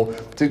people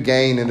to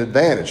gain an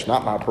advantage.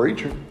 Not my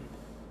preacher.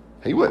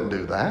 He wouldn't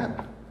do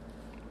that.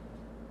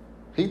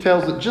 He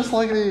tells it just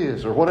like it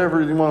is, or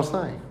whatever you want to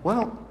say.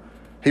 Well,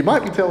 he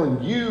might be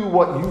telling you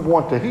what you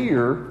want to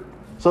hear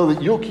so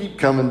that you'll keep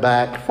coming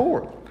back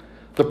for it.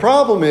 The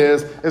problem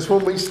is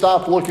when we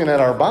stop looking at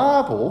our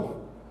Bible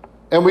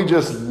and we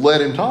just let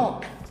him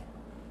talk.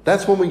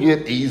 That's when we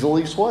get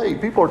easily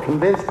swayed. People are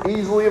convinced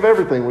easily of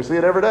everything. We see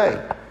it every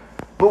day.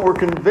 But we're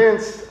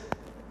convinced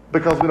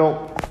because we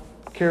don't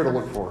care to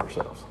look for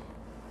ourselves.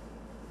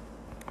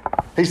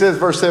 He says,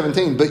 verse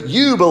 17, but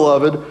you,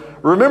 beloved,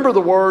 remember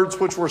the words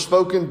which were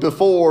spoken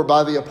before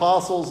by the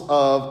apostles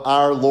of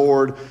our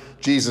Lord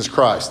Jesus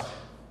Christ.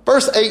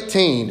 Verse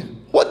 18,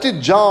 what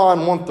did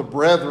John want the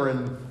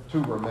brethren to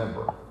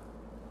remember?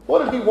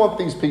 What did he want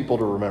these people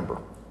to remember?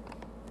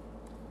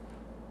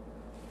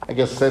 I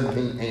guess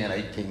 17 and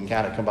 18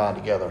 kind of combined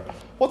together.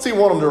 What's he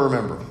want them to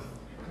remember?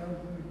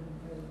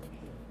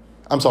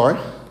 I'm sorry?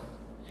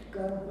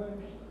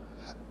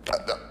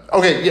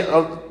 Okay,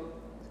 yeah.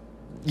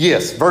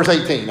 Yes, verse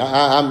 18.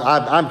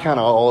 I'm kind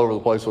of all over the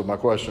place with my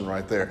question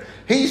right there.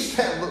 I'm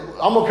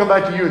going to come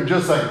back to you in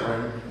just a second,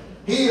 Raymond.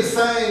 He is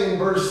saying in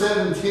verse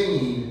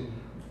 17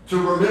 to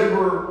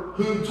remember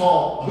who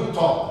taught them.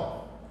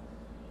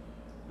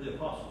 The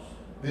apostles.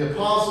 The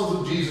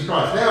apostles of Jesus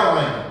Christ. Now,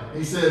 Raymond,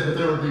 he said that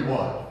there would be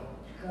what?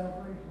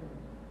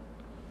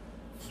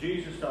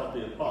 Jesus taught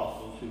the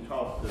apostles who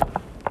taught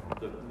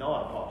the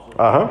non-apostles,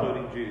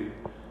 including Jude,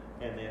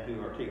 and then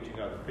who are teaching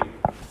other people.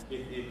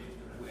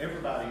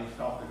 Everybody is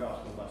taught the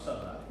gospel by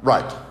somebody.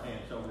 Right. And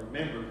so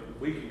remember,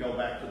 we can go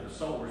back to the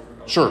source.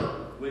 Because Sure.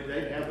 They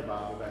didn't have the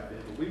Bible back then,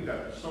 but we've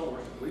got the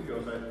source. We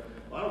go say,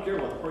 well, I don't care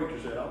what the preacher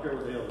said. I don't care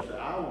what the elder said.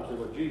 I want to say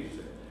what Jesus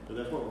said. So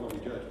that's what we're going to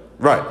be judged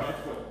by. Right.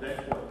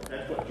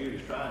 That's what Jude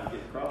is trying to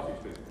get across these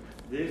people.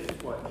 This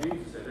is what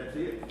Jesus said. That's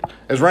it.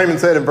 As Raymond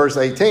said in verse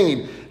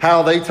 18,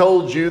 how they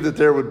told you that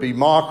there would be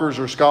mockers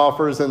or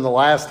scoffers in the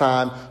last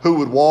time who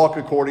would walk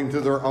according to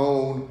their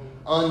own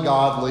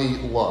ungodly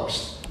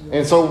lust.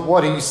 And so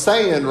what he's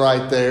saying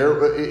right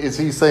there is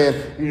he's saying,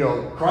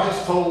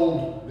 Christ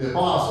told the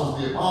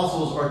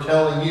apostles are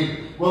telling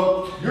you.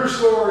 Well, your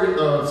story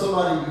of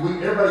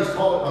everybody's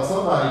taught by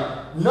somebody.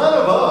 None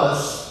of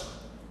us,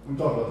 we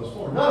talked about this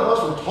before, none of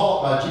us were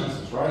taught by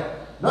Jesus, right?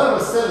 None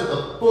of us sit at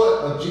the foot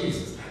of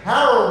Jesus.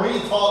 How are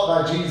we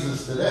taught by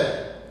Jesus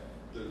today?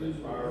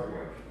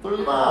 Through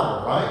the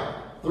Bible, right?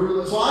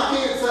 So I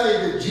can't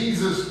say that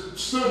Jesus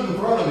stood in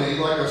front of me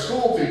like a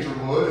school teacher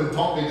would and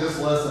taught me this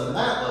lesson and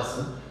that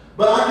lesson.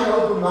 But I can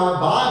open my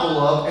Bible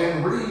up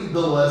and read the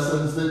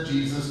lessons that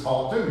Jesus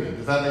taught to me.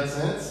 Does that make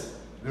sense?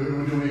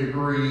 Do we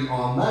agree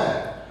on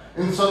that?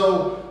 And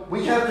so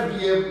we have to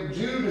be able,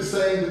 Jude is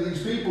saying to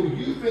these people,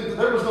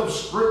 there was no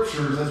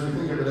scriptures as we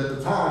think of it at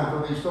the time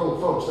for these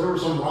folks. There were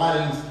some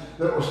writings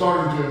that were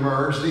starting to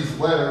emerge, these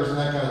letters and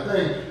that kind of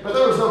thing. But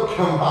there was no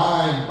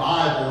combined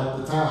Bible at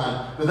the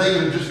time that they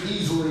could just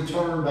easily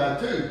turn back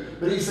to.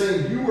 But he's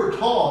saying you were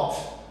taught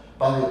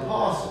by the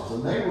apostles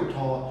and they were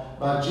taught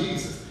by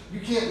Jesus. You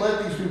can't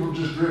let these people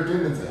just drift in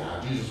and say,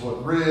 Jesus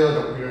wasn't real,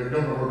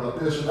 don't worry about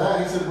this or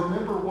that. He said,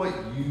 remember what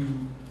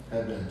you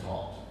have been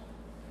taught.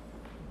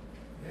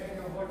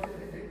 Daniel,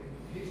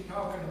 he's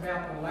talking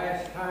about the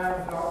last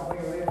times. Are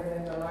we living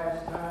in the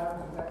last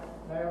times?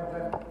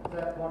 Is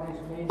that what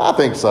he's meaning? I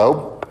think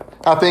so.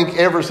 I think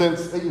ever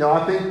since,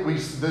 I think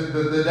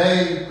the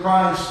day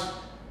Christ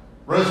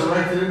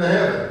resurrected into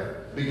heaven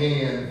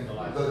began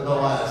the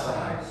last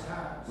time.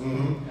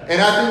 Mm-hmm.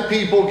 And I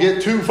think people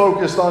get too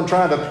focused on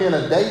trying to pin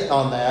a date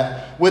on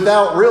that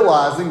without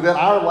realizing that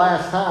our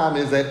last time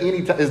is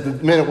is the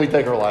minute we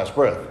take our last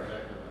breath.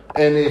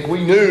 And if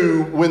we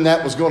knew when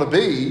that was going to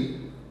be,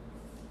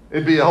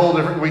 it'd be a whole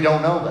different. We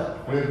don't know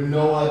that. We have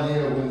no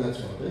idea when that's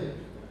going to be.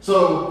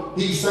 So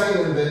he's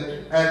saying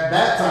that at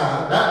that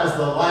time, that was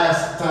the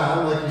last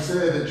time, like you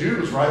said, that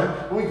Jude was writing.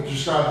 We can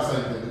describe the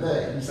same thing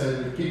today. He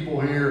said there's people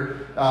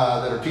here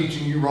that are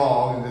teaching you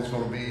wrong, and there's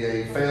going to be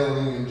a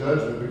failing in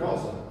judgment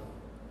because of it.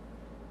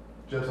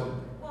 Jeff,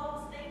 something? Well, I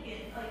was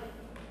thinking,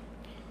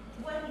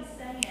 what he's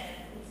saying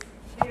is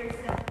very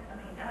simple.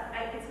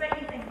 It's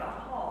making me think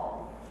about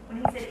Paul when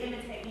he said,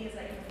 imitate me as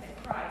I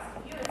imitate Christ.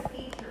 If you're a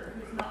teacher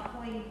who's not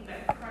pointing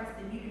back to Christ,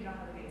 then you do not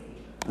have a good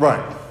teacher.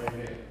 Right.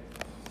 Amen.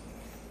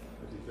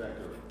 That's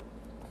exactly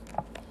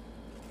right.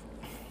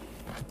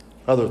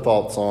 Other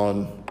thoughts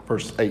on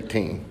verse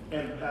 18?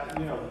 And,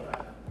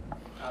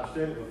 I've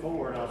said it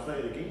before and I'll say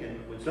it again.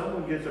 When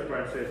someone gets up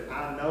there and says,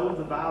 I know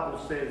the Bible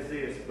says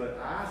this, but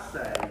I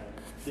say,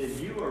 then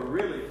you are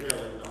really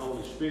telling the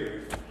Holy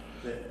Spirit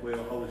that,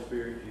 well, Holy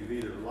Spirit, you've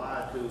either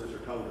lied to us or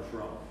told us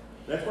wrong.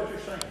 That's what you're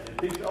saying. And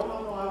people,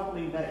 no, I don't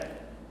mean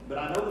that. But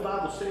I know the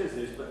Bible says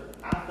this, but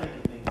I think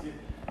it means it.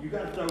 You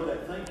got to throw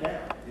that thing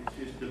out. It's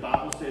just the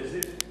Bible says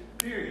this,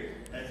 period.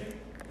 That's it.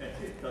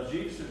 That's it. Because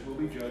Jesus says we'll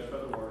be judged by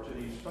the words that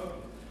he's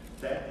spoken.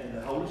 That, and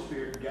the Holy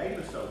Spirit gave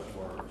us those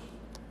words.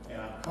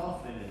 And I'm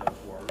confident in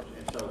those words.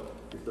 And so,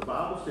 if the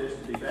Bible says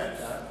to be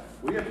baptized,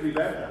 we have to be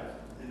baptized.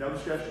 And no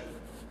discussion.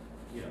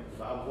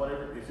 The Bible,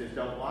 whatever it says,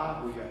 don't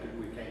lie. We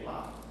can't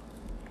lie.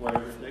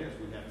 Whatever it says,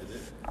 we have to do.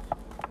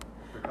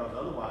 Because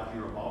otherwise,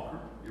 you're a mocker,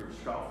 you're a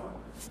scoffer,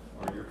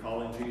 or you're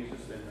calling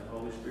Jesus and the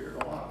Holy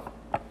Spirit a lie.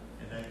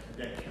 And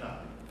that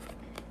cannot be.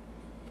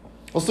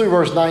 Let's do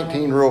verse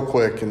 19 real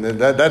quick, and then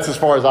that's as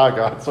far as I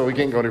got, so we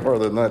can't go any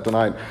further than that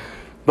tonight.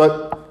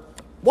 But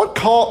what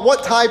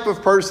type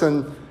of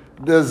person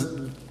does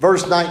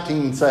verse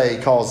 19 say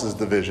causes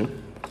division?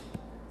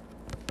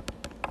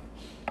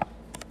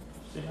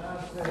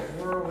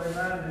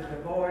 Worldly-minded,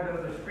 devoid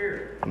of the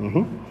Spirit.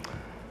 Mm-hmm.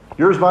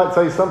 Yours might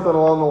say something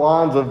along the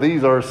lines of,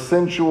 these are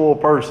sensual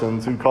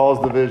persons who cause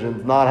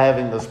divisions, not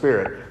having the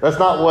Spirit. That's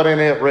not what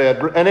Annette read.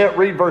 Annette,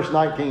 read verse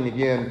 19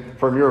 again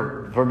from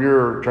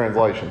your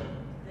translation.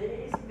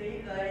 These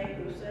be they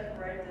who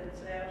separate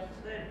themselves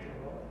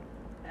sensual,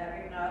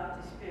 having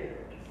not the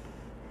Spirit.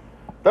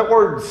 That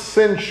word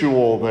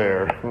sensual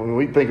there, when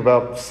we think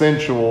about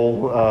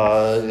sensual,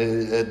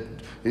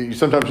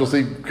 sometimes you'll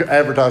see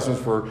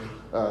advertisements for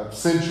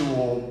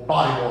sensual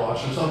body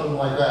wash or something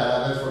like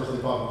that. That's first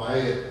thing off my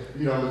head.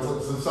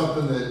 It's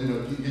something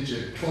that, gets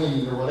you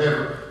clean or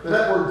whatever. But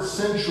that word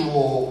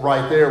sensual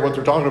right there, what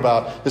they're talking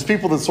about, is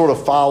people that sort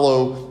of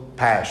follow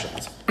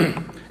passions.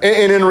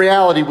 And in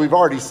reality, we've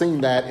already seen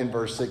that in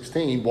verse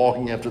 16,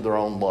 walking after their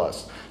own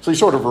lust. So he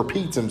sort of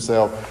repeats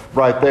himself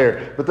right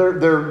there. But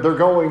they're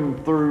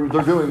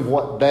doing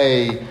what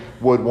they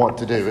would want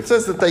to do. It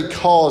says that they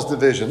cause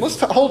division. Let's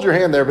hold your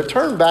hand there, but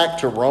turn back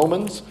to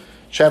Romans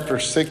chapter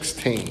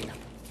 16.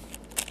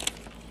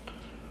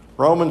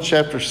 Romans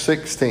chapter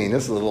 16.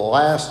 This is the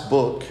last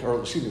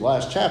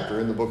last chapter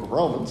in the book of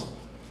Romans.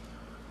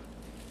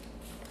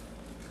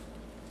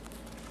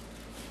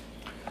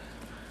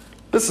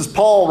 This is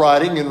Paul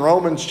writing in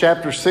Romans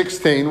chapter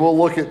 16. We'll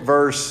look at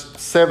verse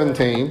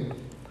 17.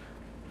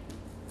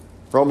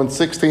 Romans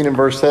 16 and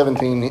verse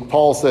 17,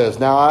 Paul says,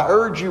 "Now I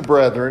urge you,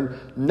 brethren,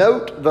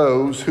 note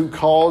those who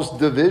cause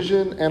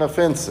division and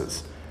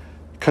offenses,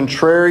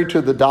 contrary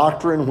to the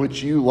doctrine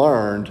which you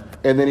learned."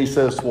 And then he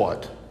says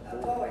what?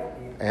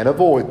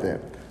 Avoid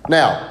them.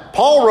 Now,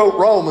 Paul wrote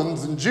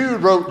Romans and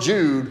Jude wrote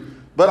Jude,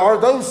 but are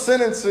those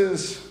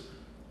sentences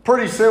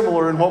pretty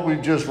similar in what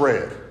we've just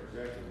read?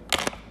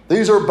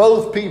 These are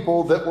both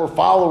people that were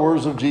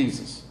followers of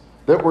Jesus,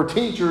 that were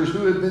teachers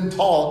who had been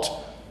taught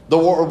the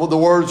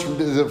words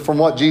from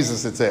what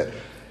Jesus had said.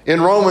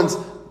 In Romans,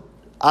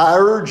 I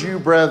urge you,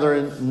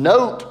 brethren,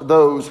 note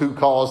those who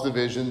cause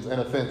divisions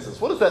and offenses.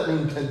 What does that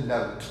mean to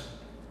note?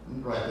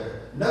 Right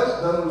there.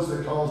 Note those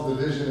that cause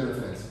division and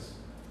offenses.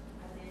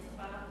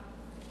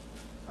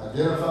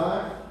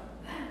 Identify.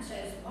 Mine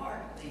says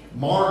mark them.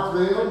 Mark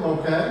them,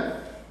 okay.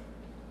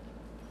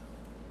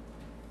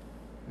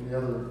 Any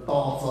other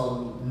thoughts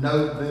on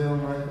note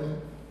them right there?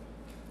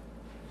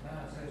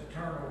 Mine says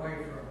turn away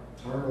from them.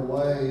 Turn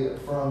away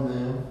from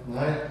them.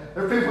 Right?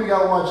 There are people you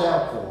got to watch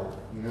out for.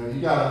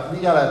 You got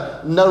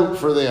a note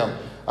for them.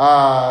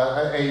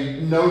 A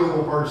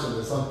notable person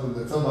is something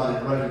that somebody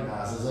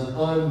recognizes. An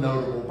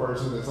unnotable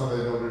person is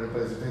somebody nobody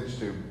pays attention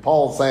to.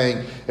 Paul's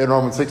saying in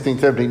Romans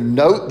 16:17,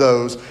 note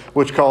those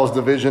which cause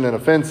division and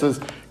offenses,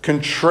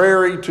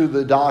 contrary to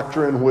the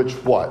doctrine which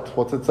what?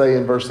 What's it say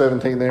in verse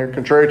 17 there?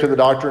 Contrary to the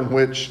doctrine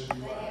which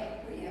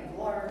We have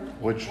learned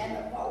Which- and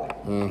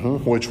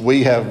avoid. which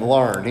we have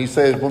learned. He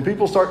says when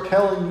people start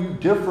telling you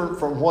different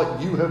from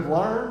what you have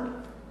learned,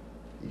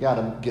 you got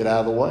to get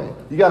out of the way.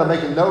 You got to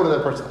make a note of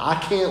that person. I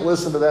can't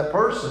listen to that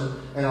person,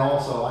 and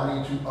also I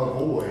need to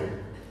avoid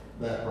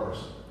that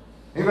person.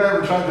 Anybody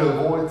ever tried to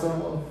avoid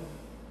someone?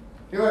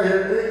 Anybody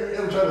here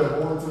ever tried to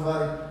avoid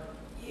somebody?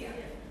 Yeah.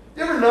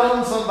 You ever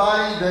known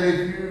somebody that if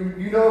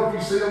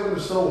you see them in the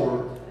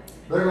store,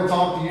 they're going to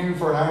talk to you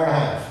for an hour and a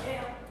half?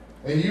 Yeah.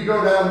 And you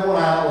go down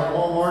one aisle at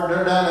Walmart,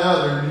 they're down the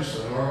other, and you say,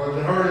 "Oh,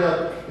 hurry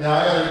up! I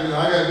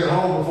gotta get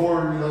home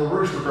before the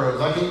rooster crows.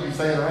 I can't be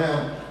staying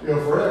around,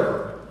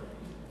 forever."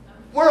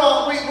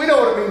 We know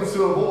what it means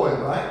to avoid,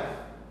 right?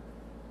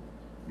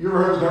 You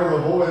ever heard the term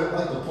avoid,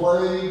 like the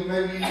plague,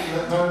 maybe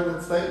that term,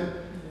 that statement?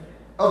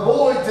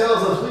 Avoid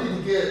tells us we need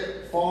to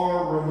get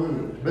far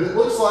removed, but it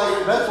looks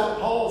like that's what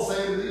Paul's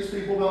saying to these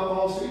people about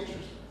false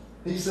teachers.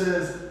 He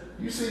says,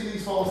 you see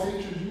these false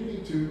teachers, you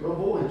need to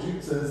avoid.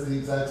 Jude says the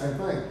exact same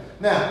thing.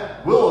 Now,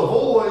 we'll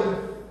avoid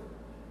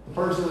the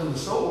person in the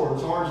store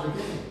as hard as we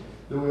can.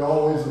 Do we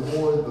always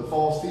avoid the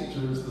false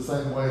teachers the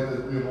same way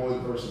that we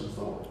avoid the person in the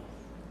store?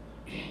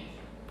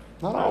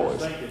 Not I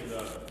was always. thinking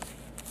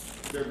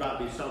there might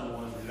be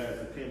someone who has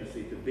a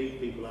tendency to beat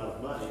people out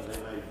of money. They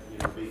may,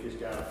 beat this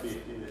guy out of 50,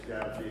 this guy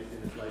out of 50,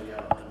 this lady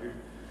out of 100.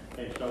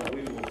 And so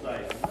we will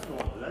say, I'm not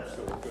going to that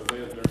store because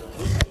they're going to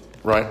hook me.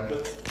 Right.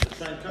 But the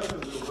same token,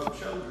 we'll rub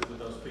shoulders with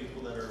those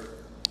people that are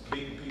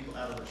beating people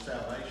out of their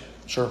salvation.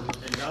 Sure.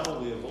 And not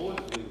only avoid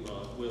it,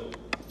 we'll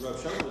rub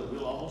shoulders with them,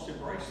 we'll almost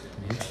embrace them.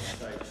 And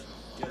say,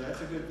 that's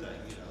a good thing,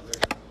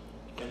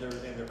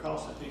 they're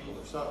costing people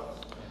their souls.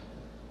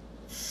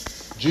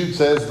 Jude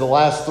says the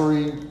last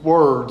 4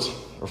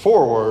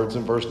 words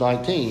in verse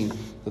 19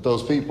 that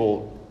those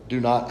people do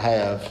not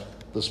have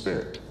the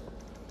Spirit.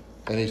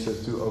 And he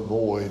says to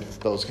avoid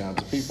those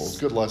kinds of people. It's a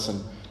good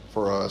lesson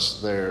for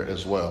us there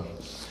as well.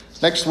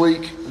 Next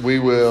week, we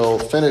will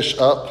finish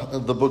up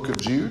the book of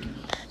Jude.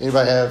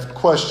 Anybody have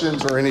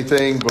questions or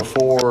anything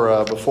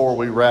before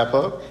we wrap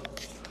up?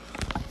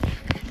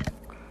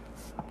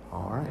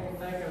 All right. I can't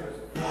think of it.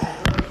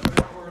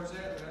 Where it's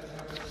at right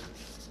now, but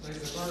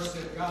there's a verse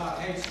that God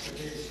hates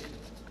division.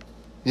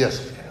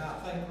 Yes. And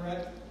I think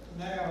right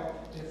now,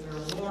 if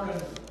they're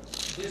warning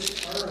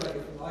this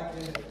early, like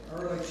in the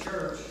early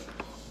church,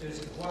 is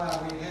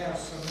why we have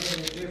so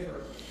many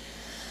different,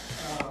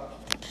 I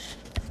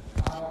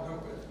don't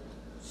know, but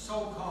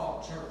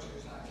so-called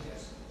churches, I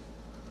guess,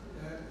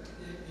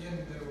 in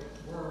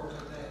the world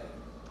today,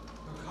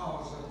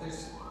 because of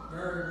this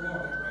very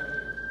warning right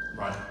here.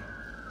 Right.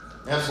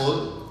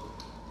 Absolutely.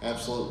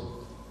 Absolutely.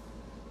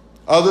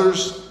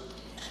 Others?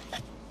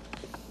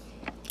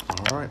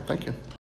 All right. Thank you.